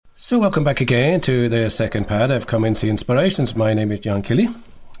So welcome back again to the second part of Come and See Inspirations. My name is John Kelly,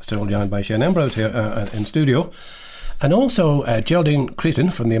 still joined by Shane Ambrose here in studio, and also Geraldine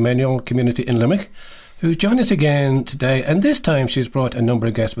Cretan from the Emmanuel community in Limerick, who's joined us again today, and this time she's brought a number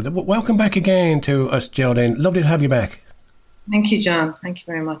of guests with her. Welcome back again to us, Geraldine. Lovely to have you back. Thank you, John. Thank you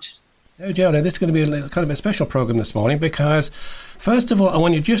very much. Now, Geraldine, this is going to be kind of a special programme this morning because, first of all, I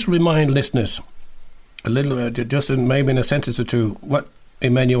want you to just remind listeners a little, just maybe in a sentence or two, what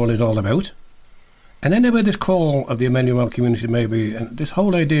Emmanuel is all about, and then about this call of the Emmanuel community, maybe, and this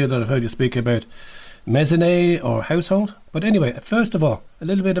whole idea that I've heard you speak about mezzanine or household. But anyway, first of all, a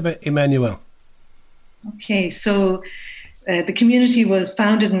little bit about Emmanuel. Okay, so the community was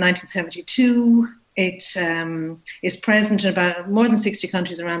founded in 1972. It is present in about more than 60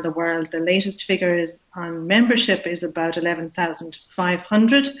 countries around the world. The latest figures on membership is about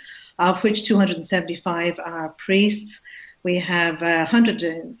 11,500, of which 275 are priests. We have 100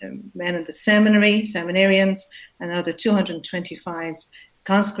 men in the seminarians, another 225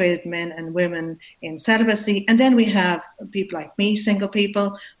 consecrated men and women in celibacy. And then we have people like me, single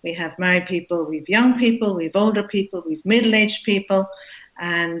people. We have married people. We have young people. We have older people. We have middle-aged people.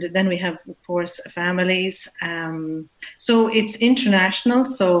 And then we have, of course, families. So it's international,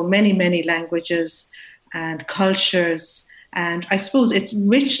 so many, many languages and cultures. And I suppose its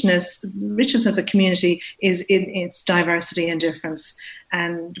richness of the community is in its diversity and difference,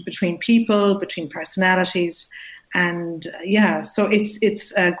 and between people, between personalities, and so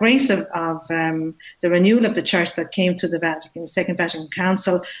it's a grace of the renewal of the Church that came through the Second Vatican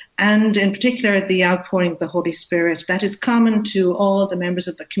Council, and in particular the outpouring of the Holy Spirit that is common to all the members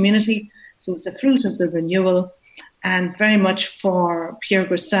of the community. So it's a fruit of the renewal. And very much for Pierre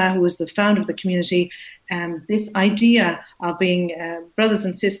Groussat, who was the founder of the community, this idea of being brothers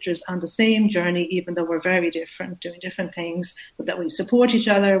and sisters on the same journey, even though we're very different, doing different things, but that we support each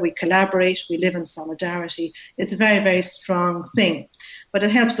other, we collaborate, we live in solidarity. It's a very, very strong thing. But it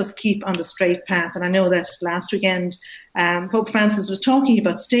helps us keep on the straight path. And I know that last weekend, Pope Francis was talking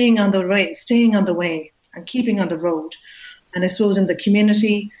about staying on the way and keeping on the road. And I suppose in the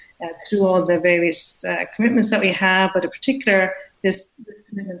community, through all the various commitments that we have, but in particular, this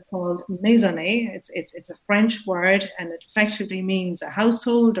commitment called maisonnée. It's a French word, and it effectively means a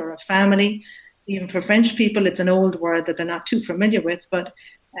household or a family. Even for French people, it's an old word that they're not too familiar with, but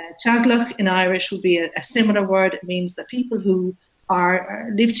teaghlach in Irish would be a similar word. It means the people who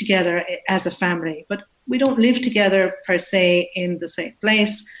live together as a family. But we don't live together per se in the same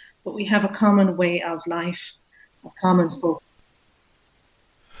place, but we have a common way of life, a common focus.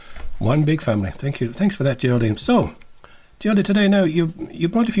 One big family. Thank you. Thanks for that, Geraldine. So, Geraldine, today now you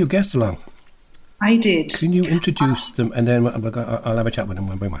brought a few guests along. I did. Can you introduce them, and then I'll have a chat with them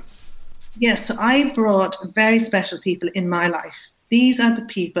one by one. Yes, so I brought very special people in my life. These are the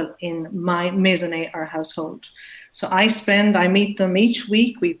people in my maisonnée, our household. So I meet them each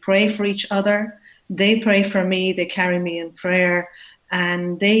week. We pray for each other. They pray for me. They carry me in prayer.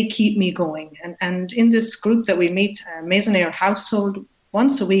 And they keep me going. And in this group that we meet, maisonnée, our household,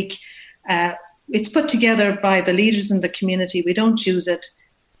 once a week, it's put together by the leaders in the community. We don't choose it,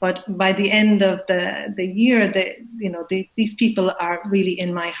 but by the end of the year, these people are really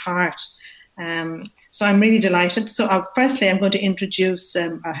in my heart. So I'm really delighted. So firstly, I'm going to introduce,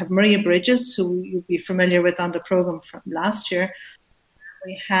 I have Maria Bridges, who you'll be familiar with on the program from last year.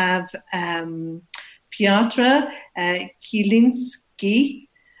 We have Piotr Kielinski,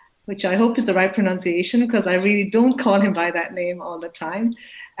 which I hope is the right pronunciation because I really don't call him by that name all the time.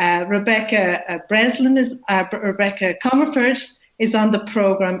 Rebecca Rebecca Comerford is on the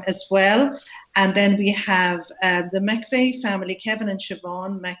program as well. And then we have the McVeigh family, Kevin and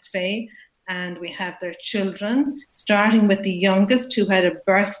Siobhan McVeigh, and we have their children, starting with the youngest who had a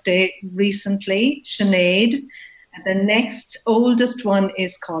birthday recently, Sinead. And the next oldest one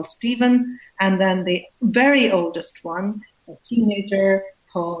is called Stephen, and then the very oldest one, a teenager,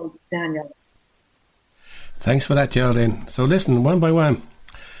 called Daniel. Thanks for that, Geraldine. So listen, one by one.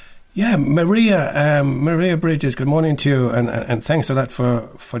 Yeah, Maria Bridges, good morning to you, and thanks a lot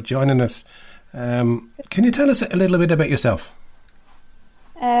for joining us. Can you tell us a little bit about yourself?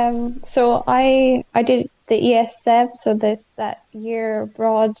 So I did the ESM, so that year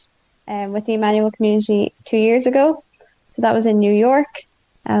abroad with the Emmanuel community 2 years ago. So that was in New York.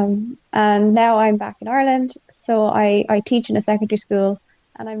 And now I'm back in Ireland. So I teach in a secondary school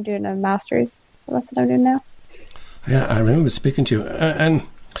and I'm doing a master's. So that's what I'm doing now. Yeah, I remember speaking to you. And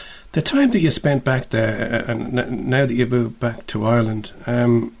the time that you spent back there, and now that you moved back to Ireland,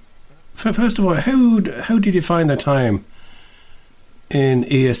 first of all, how did you find the time in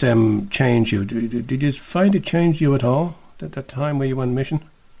ESM change you? Did you find it changed you at all, that time where you were on mission?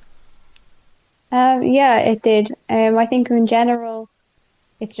 Yeah, it did. I think in general,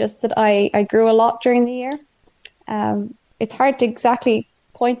 it's just that I grew a lot during the year. It's hard to exactly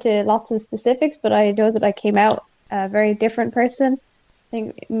point to lots of specifics, but I know that I came out a very different person. I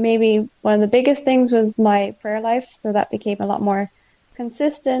think maybe one of the biggest things was my prayer life, so that became a lot more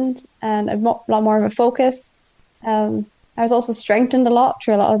consistent and lot more of a focus. I was also strengthened a lot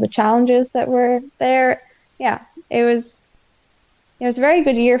through a lot of the challenges that were there. Yeah, it was a very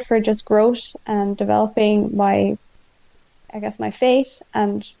good year for just growth and developing my faith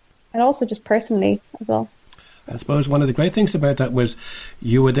and also just personally as well. I suppose one of the great things about that was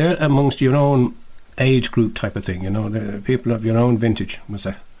you were there amongst your own age group type of thing, the people of your own vintage, was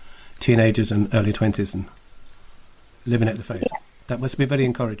that teenagers and early 20s and living out the faith. Yeah. That must be very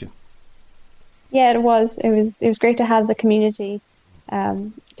encouraging. Yeah, it was. It was great to have the community,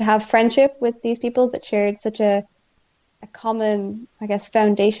 to have friendship with these people that shared such a common,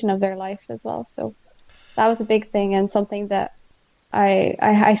 foundation of their life as well. So that was a big thing and something that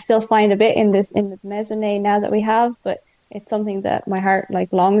I still find a bit in the mezzanine now that we have, but it's something that my heart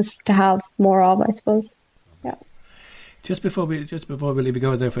longs to have more of, I suppose. Yeah. Just before we leave you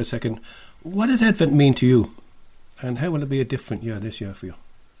go there for a second, what does Advent mean to you, and how will it be a different year this year for you?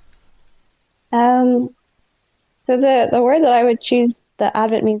 So the word that I would choose that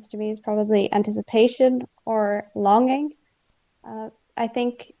Advent means to me is probably anticipation or longing. I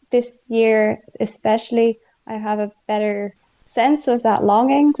think this year especially I have a better sense of that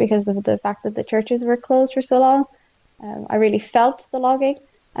longing because of the fact that the churches were closed for so long. I really felt the longing,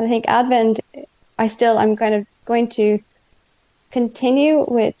 and I think Advent I'm kind of going to continue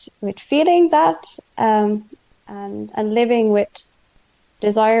with feeling that and living with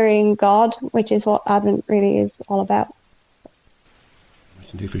desiring God, which is what Advent really is all about.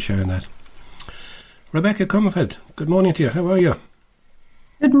 Thank you for sharing that. Rebecca Comerford, good morning to you. How are you?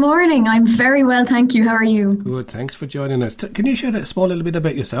 Good morning. I'm very well, thank you. How are you? Good, thanks for joining us. Can you share a small little bit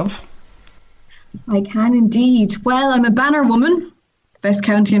about yourself? I can indeed. Well, I'm a Banner woman, best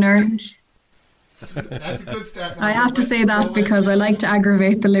county in Ireland. That's a good start. I have to say that because I like to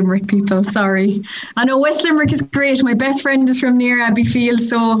aggravate the Limerick people. Sorry. I know West Limerick is great. My best friend is from near Abbeyfield,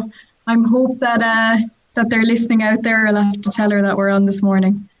 so I'm hope that they're listening out there. I'll have to tell her that we're on this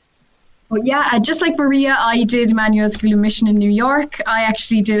morning. But yeah, just like Maria, I did Emmanuel School of Mission in New York. I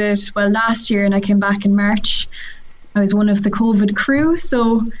actually did it last year, and I came back in March. I was one of the COVID crew,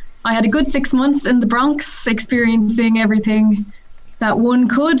 so I had a good 6 months in the Bronx, experiencing everything that one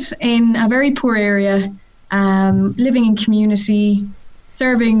could in a very poor area, living in community,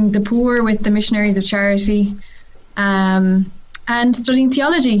 serving the poor with the Missionaries of Charity, and studying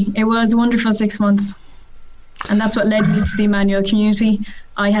theology. It was a wonderful 6 months. And that's what led me to the Emmanuel community.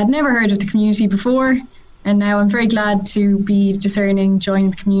 I had never heard of the community before, and now I'm very glad to be discerning joining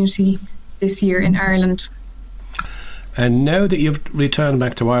the community this year in Ireland. And now that you've returned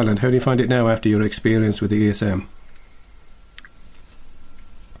back to Ireland, how do you find it now after your experience with the ESM?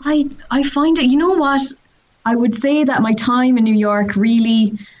 I find it, you know what, I would say that my time in New York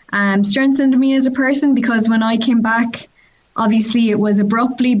really strengthened me as a person, because when I came back, obviously it was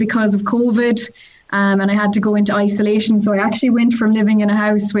abruptly because of COVID, and I had to go into isolation. So I actually went from living in a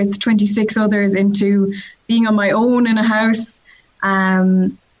house with 26 others into being on my own in a house.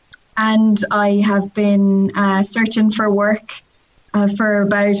 And I have been searching for work for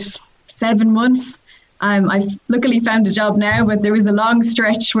about 7 months. I've luckily found a job now, but there was a long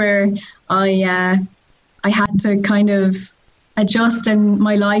stretch where I had to kind of adjust in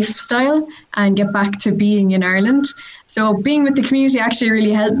my lifestyle and get back to being in Ireland. So being with the community actually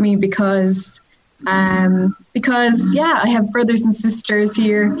really helped me because I have brothers and sisters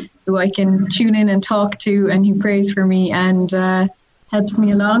here who I can tune in and talk to, and who prays for me and helps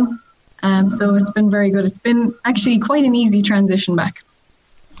me along. So it's been very good. It's been actually quite an easy transition back.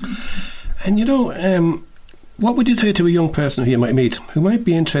 And what would you say to a young person who you might meet who might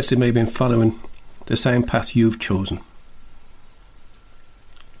be interested maybe in following the same path you've chosen?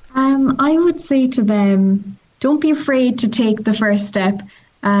 I would say to them, don't be afraid to take the first step,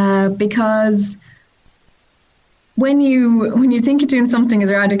 because when you think of doing something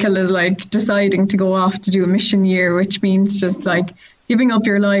as radical as deciding to go off to do a mission year, which means just giving up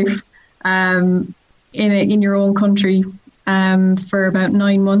your life in your own country for about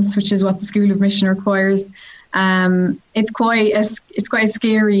 9 months, which is what the School of Mission requires, it's quite a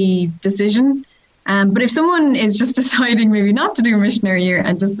scary decision. But if someone is just deciding maybe not to do a missionary year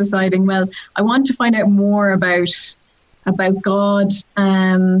and just deciding, well, I want to find out more about God,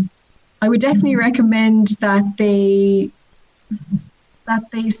 I would definitely recommend that they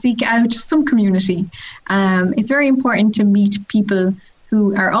seek out some community. It's very important to meet people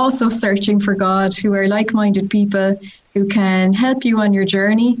who are also searching for God, who are like-minded people who can help you on your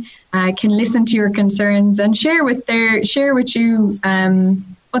journey, can listen to your concerns and share with you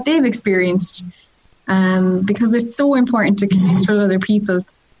what they've experienced, because it's so important to connect with other people,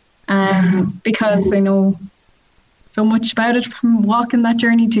 because they know so much about it from walking that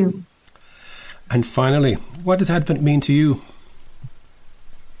journey too. And finally, what does Advent mean to you?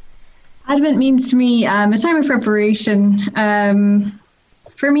 Advent means to me a time of preparation.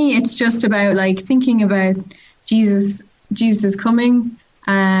 For me, it's just about thinking about Jesus coming,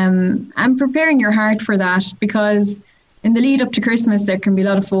 and preparing your heart for that, because in the lead up to Christmas, there can be a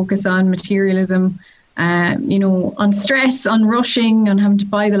lot of focus on materialism, on stress, on rushing, on having to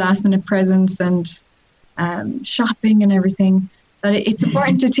buy the last minute presents and shopping and everything. But it's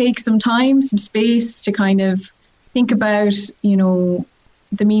important to take some time, some space to kind of think about,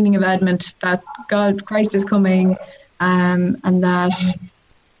 the meaning of Advent, that Christ is coming, and that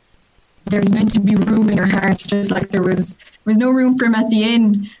there's meant to be room in your heart, just like there was no room for him at the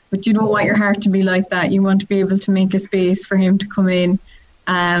inn, but you don't want your heart to be like that. You want to be able to make a space for him to come in,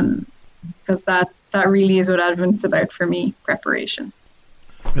 because that really is what Advent's about for me, preparation.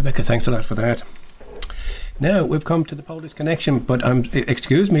 Rebecca, thanks a lot for that. Now we've come to the Polish connection, but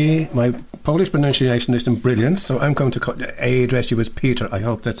excuse me, my Polish pronunciation isn't brilliant, so I'm going to address you as Peter. I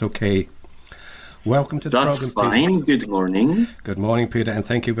hope that's okay. Welcome to the program, That's fine. Peter. Good morning. Good morning, Peter, and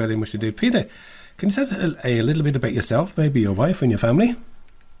thank you very much indeed. Peter, can you tell us a little bit about yourself, maybe your wife and your family?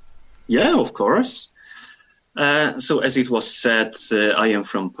 Yeah, of course. So as it was said, I am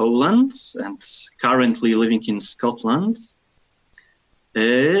from Poland and currently living in Scotland,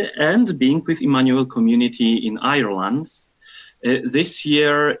 and being with Emmanuel community in Ireland. This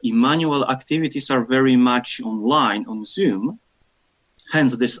year, Emmanuel activities are very much online, on Zoom.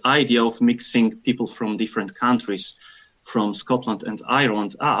 Hence this idea of mixing people from different countries, from Scotland and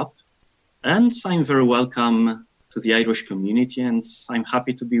Ireland up. And I'm very welcome to the Irish community, and I'm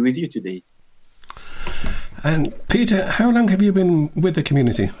happy to be with you today. And Peter, how long have you been with the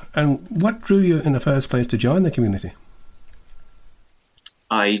community? And what drew you in the first place to join the community?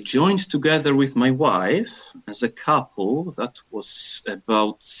 I joined together with my wife as a couple. That was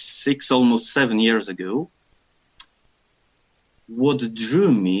about 6, almost 7 years ago. What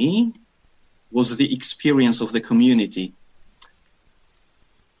drew me was the experience of the community.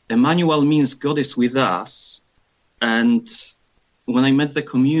 Emmanuel means God is with us. And when I met the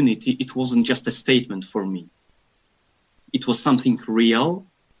community, it wasn't just a statement for me. It was something real,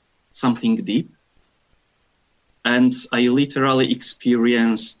 something deep. And I literally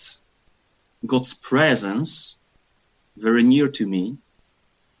experienced God's presence very near to me,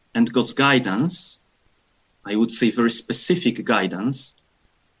 and God's guidance, I would say very specific guidance.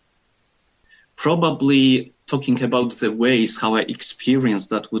 Probably talking about the ways how I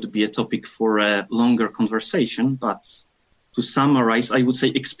experienced that would be a topic for a longer conversation, but to summarize, I would say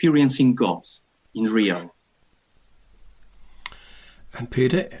experiencing God in real. And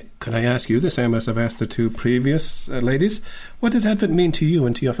Peter, could I ask you the same as I've asked the two previous ladies? What does Advent mean to you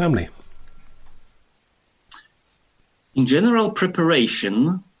and to your family? In general,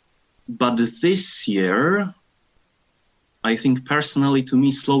 preparation, but this year, I think personally to me,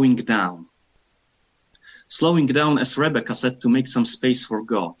 slowing down. Slowing down, as Rebecca said, to make some space for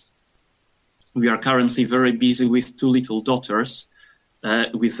God. We are currently very busy with 2 little daughters,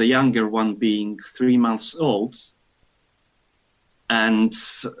 with the younger one being 3 months old. And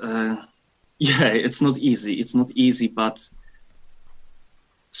it's not easy. It's not easy, but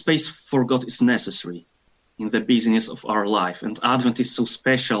space for God is necessary in the busyness of our life. And Advent is so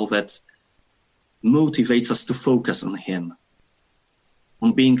special that motivates us to focus on Him,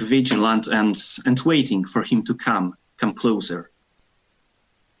 on being vigilant and waiting for Him to come closer.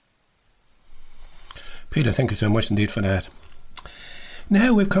 Peter, thank you so much indeed for that.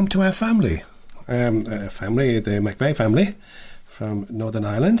 Now we've come to our family, the McVeigh family from Northern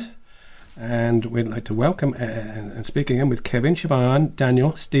Ireland, and we'd like to welcome and speak again with Kevin, Siobhan,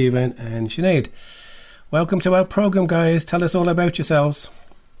 Daniel, Stephen and Sinead. Welcome to our programme, guys. Tell us all about yourselves.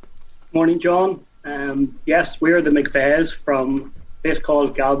 Morning, John. Yes, we're the McVeighs from a place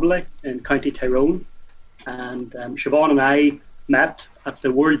called Galbally in County Tyrone, and Siobhan and I met at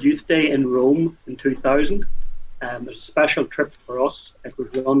the World Youth Day in Rome in 2000. There's a special trip for us. It was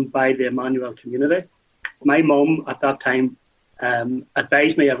run by the Emmanuel community. My mum at that time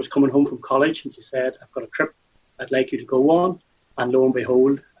advised me I was coming home from college, and she said, I've got a trip I'd like you to go on. And lo and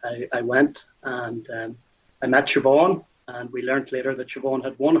behold, I went, and I met Siobhan, and we learned later that Siobhan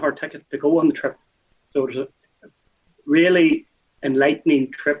had won her ticket to go on the trip. So it was a really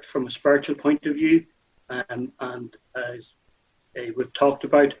enlightening trip from a spiritual point of view, and as we've talked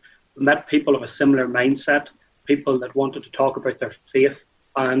about. We met people of a similar mindset, people that wanted to talk about their faith.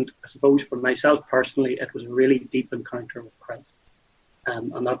 And I suppose for myself personally, it was a really deep encounter with Christ.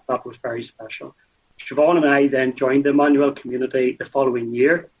 And that was very special. Siobhan and I then joined the Emmanuel community the following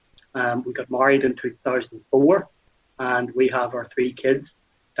year. We got married in 2004, and we have our 3 kids,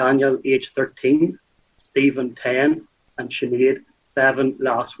 Daniel, age 13, Stephen, 10, and Sinead, 7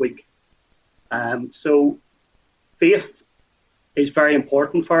 last week. So faith is very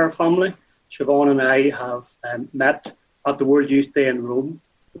important for our family. Siobhan and I have met at the World Youth Day in Rome.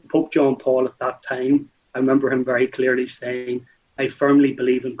 Pope John Paul at that time, I remember him very clearly saying, "I firmly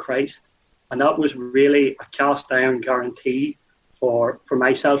believe in Christ." And that was really a cast iron guarantee for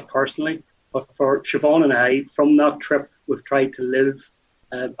myself personally. But for Siobhan and I, from that trip, we've tried to live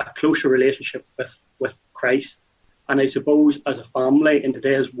a closer relationship with Christ. And I suppose as a family in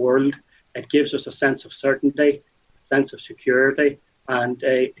today's world, it gives us a sense of certainty, a sense of security, and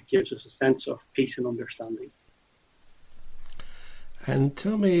it gives us a sense of peace and understanding. And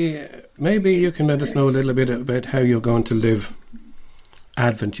tell me, maybe you can let us know a little bit about how you're going to live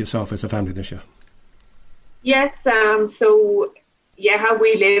Advent yourself as a family this year. Yes, so how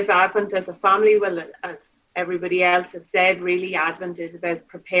we live Advent as a family, well, as everybody else has said, really Advent is about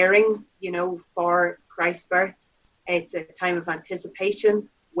preparing, for Christ's birth. It's a time of anticipation,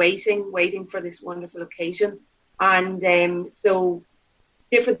 waiting for this wonderful occasion. And so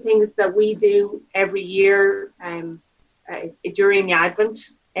different things that we do every year during Advent.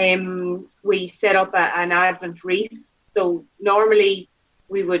 We set up an Advent wreath. So normally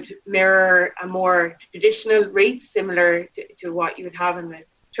we would mirror a more traditional wreath, similar to what you would have in the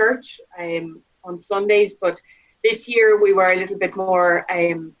church on Sundays. But this year we were a little bit more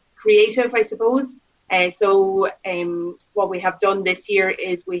creative, I suppose. So what we have done this year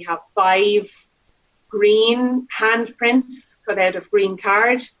is we have 5 green handprints cut out of green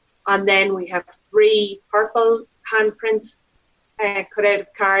card, and then we have 3 purple handprints cut out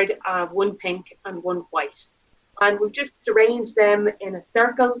of card, 1 pink and 1 white. And we've just arranged them in a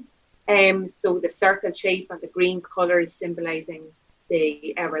circle. So the circle shape and the green colour is symbolising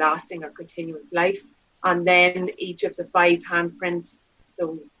the everlasting or continuous life. And then each of the 5 handprints,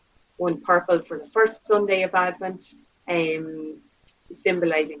 so 1 purple for the first Sunday of Advent,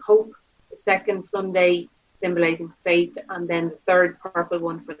 symbolising hope. The second Sunday, symbolising faith. And then the third purple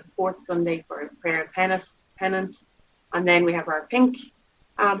one for the 4th Sunday for prayer and penance. And then we have our pink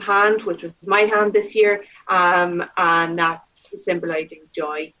hand, which was my hand this year, and that's symbolising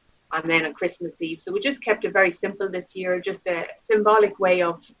joy. And then on Christmas Eve. So we just kept it very simple this year, just a symbolic way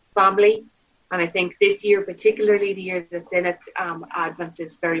of family. And I think this year, particularly the year that's in it, Advent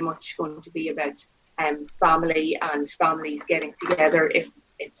is very much going to be about family and families getting together if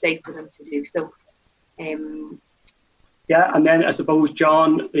it's safe for them to do so. Yeah, and then I suppose,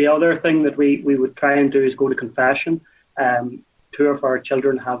 John, the other thing that we would try and do is go to confession. 2 of our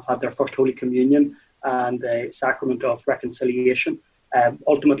children have had their first Holy Communion and a sacrament of reconciliation.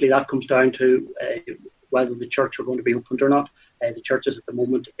 Ultimately, that comes down to whether the church are going to be opened or not. The churches at the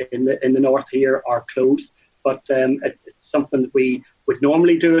moment in the north here are closed, but it's something that we would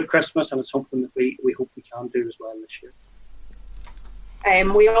normally do at Christmas, and it's something that we hope we can do as well this year.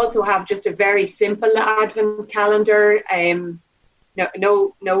 We also have just a very simple Advent calendar.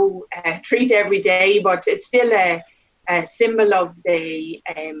 No treat every day, but it's still a symbol of the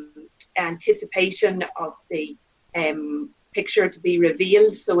anticipation of the picture to be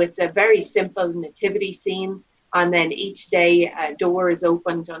revealed. So it's a very simple nativity scene, and then each day a door is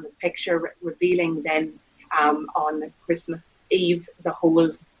opened on the picture, revealing then on Christmas Eve the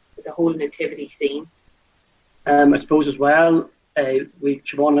whole nativity scene. I suppose as well,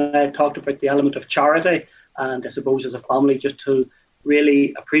 Siobhan and I talked about the element of charity, and I suppose as a family just to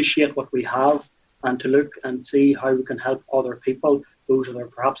really appreciate what we have and to look and see how we can help other people, those that are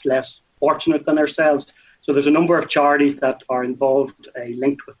perhaps less fortunate than ourselves. So there's a number of charities that are involved,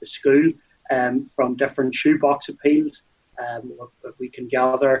 linked with the school, from different shoebox appeals. We can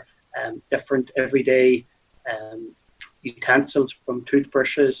gather different everyday utensils from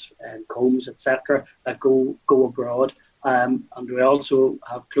toothbrushes and combs, etc., that go abroad. And we also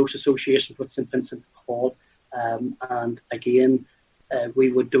have close associations with St. Vincent de Paul. And again,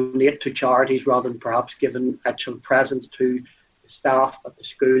 we would donate to charities rather than perhaps giving actual presents to the staff at the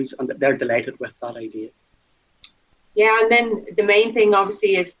schools, and they're delighted with that idea. Yeah, and then the main thing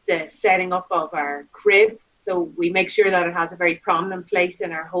obviously is the setting up of our crib. So we make sure that it has a very prominent place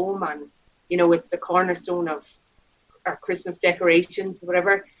in our home, and it's the cornerstone of our Christmas decorations,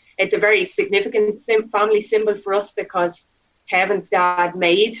 whatever. It's a very significant family symbol for us because Kevin's dad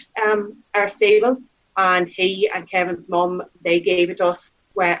made our stable. and he and Kevin's mum, they gave it us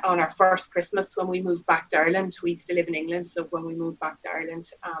on our first Christmas when we moved back to Ireland. We used to live in England, so when we moved back to Ireland,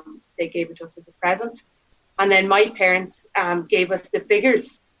 they gave it to us as a present. And then my parents gave us the figures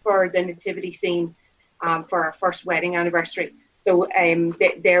for the nativity scene for our first wedding anniversary. So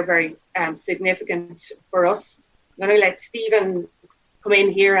they're very significant for us. I'm going to let Stephen come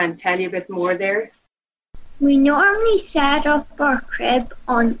in here and tell you a bit more there. We normally set up our crib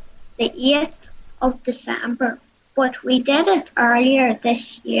on the 8th of December, but we did it earlier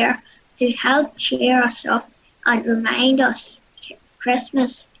this year to help cheer us up and remind us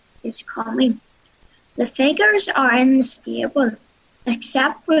Christmas is coming. The figures are in the stable,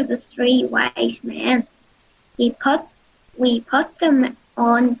 except for the 3 wise men. We put them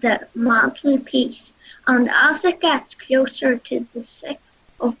on the mantelpiece, and as it gets closer to the 6th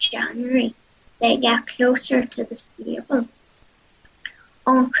of January, they get closer to the stable.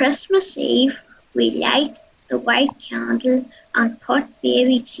 On Christmas Eve, we light the white candle and put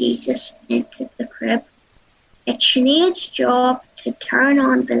baby Jesus into the crib. It's Sinead's job to turn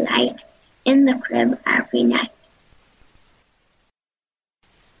on the light in the crib every night.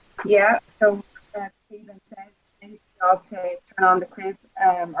 Yeah, so Stephen said it's his job to turn on the crib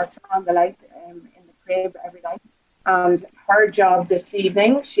or turn on the light in the crib every night. And her job this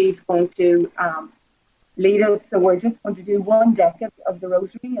evening, she's going to lead us. So we're just going to do one decade of the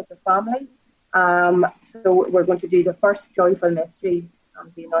Rosary as a family. So we're going to do the first joyful mystery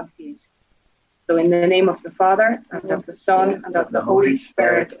of the Annunciation. So in the name of the Father, and of the Son, and of the Holy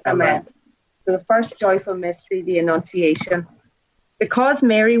Spirit. Amen. So the first joyful mystery, the Annunciation. Because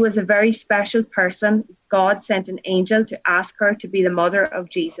Mary was a very special person, God sent an angel to ask her to be the mother of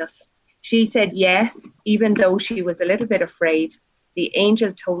Jesus. She said yes, even though she was a little bit afraid. The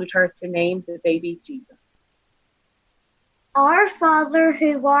angel told her to name the baby Jesus. Our Father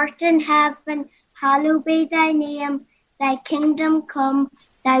who art in heaven, hallowed be thy name. Thy kingdom come,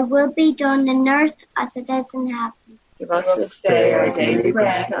 thy will be done on earth as it is in heaven. Give us this day our daily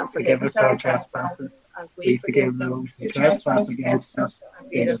bread, and forgive us our trespasses, as we forgive those who trespass against us. And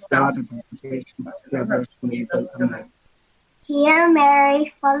lead us not into temptation, but deliver us from evil. Amen. Hail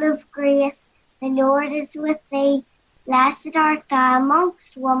Mary, full of grace, the Lord is with thee. Blessed art thou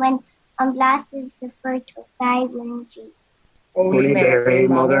amongst women, and blessed is the fruit of thy womb, Jesus. Holy Mary,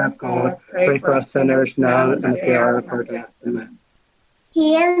 Mother of God, pray for us sinners now and at the hour of our death. Amen.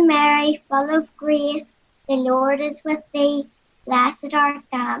 Hail Mary, full of grace, the Lord is with thee. Blessed art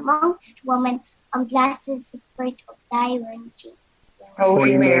thou amongst women, and blessed is the fruit of thy womb, Jesus.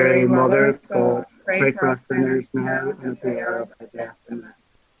 Holy Mary, Mother of God, pray for us sinners now and at the hour of our death. Amen.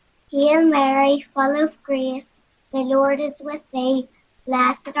 Hail Mary, full of grace, the Lord is with thee.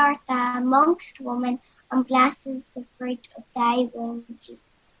 Blessed art thou amongst women, and blessed is the fruit of thy womb, Jesus.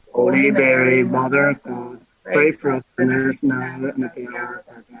 Holy Mary, Mother of God, pray for us sinners now and at the hour of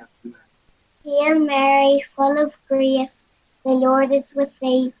our death. Amen. Hail Mary, full of grace, the Lord is with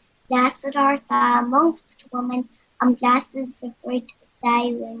thee. Blessed art thou amongst women, and blessed is the fruit of thy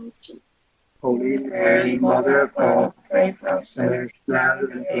womb, Jesus. Holy Mary, Mother of God, pray for us sinners now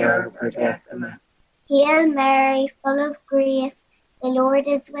and at the hour of our death. Amen. Hail Mary, full of grace, the Lord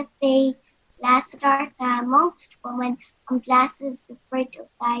is with thee. Blessed art thou amongst women, and blessed is the fruit of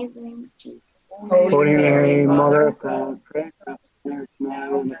thy womb, Jesus. Holy Mary, Mother of God, pray for us sinners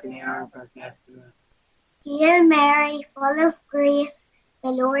now and at the hour of our death. Amen. Hail Mary, full of grace, the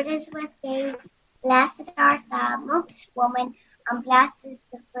Lord is with thee. Blessed art thou amongst women, and blessed is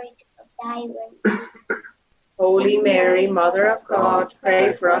the fruit of thy womb, Jesus. Holy Mary, Mother of God,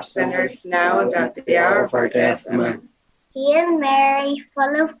 pray for us sinners now and at the hour of our death. Amen. Hail Mary,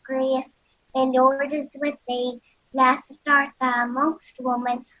 full of grace, the Lord is with thee. Blessed art thou amongst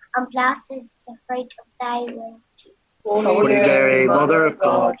women, and blessed is the fruit of thy womb, Jesus. Holy Mary, Mother of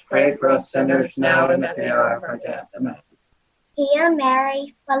God, pray for us sinners now and at the hour of our death. Amen. Hail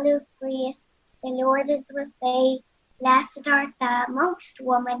Mary, full of grace, the Lord is with thee. Blessed art thou amongst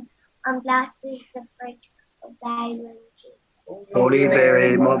women, and blessed is the fruit of thy womb, Jesus. Holy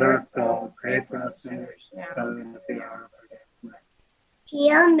Mary, Mother of God, pray for us sinners now and at the hour of our death. Amen.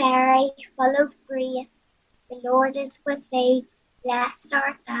 Hail Mary, full of grace, the Lord is with thee. Blessed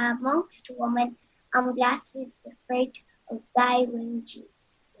art thou amongst women, and blessed is the fruit of thy womb, Jesus.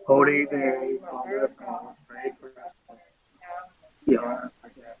 Holy Mary, Mother of God, pray for us sinners now and at the hour of our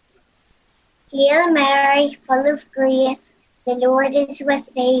death. Hail Mary, full of grace, the Lord is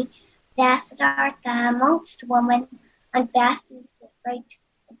with thee. Blessed art thou amongst women, and blessed is the fruit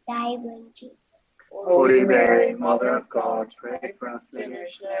of thy womb, Jesus. Holy Mary, Mother of God, pray for us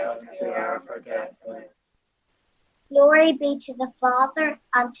sinners now and at the hour of our death. Amen. Glory be to the Father,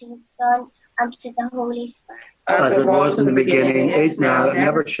 and to the Son, and to the Holy Spirit. As it was in the beginning, is now, and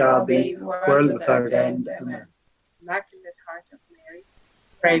ever shall be, world without end. Amen. Immaculate Heart of Mary,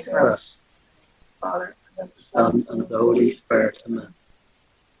 pray for us. Father, and the Son, and the Holy Spirit. Amen.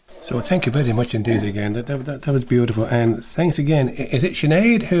 So thank you very much indeed again. That was beautiful. And thanks again. Is it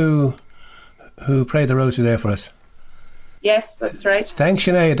Sinead who prayed the rosary there for us? Yes, that's right. Thanks,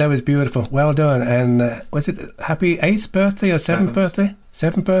 Sinead. That was beautiful. Well done. And was it happy 8th birthday or 7th birthday?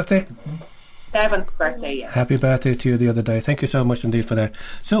 7th birthday? 7th birthday, yes. Happy birthday to you the other day. Thank you so much indeed for that.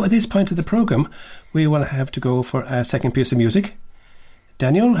 So at this point of the programme, we will have to go for a second piece of music.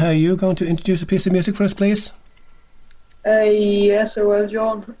 Daniel, are you going to introduce a piece of music for us, please? Yes, I will,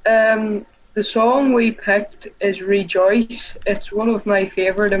 John. The song we picked is Rejoice. It's one of my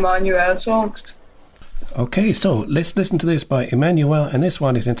favourite Emmanuel songs. Okay, so let's listen to this by Emmanuel, and this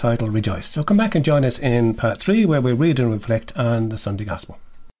one is entitled Rejoice. So come back and join us in part 3, where we read and reflect on the Sunday Gospel.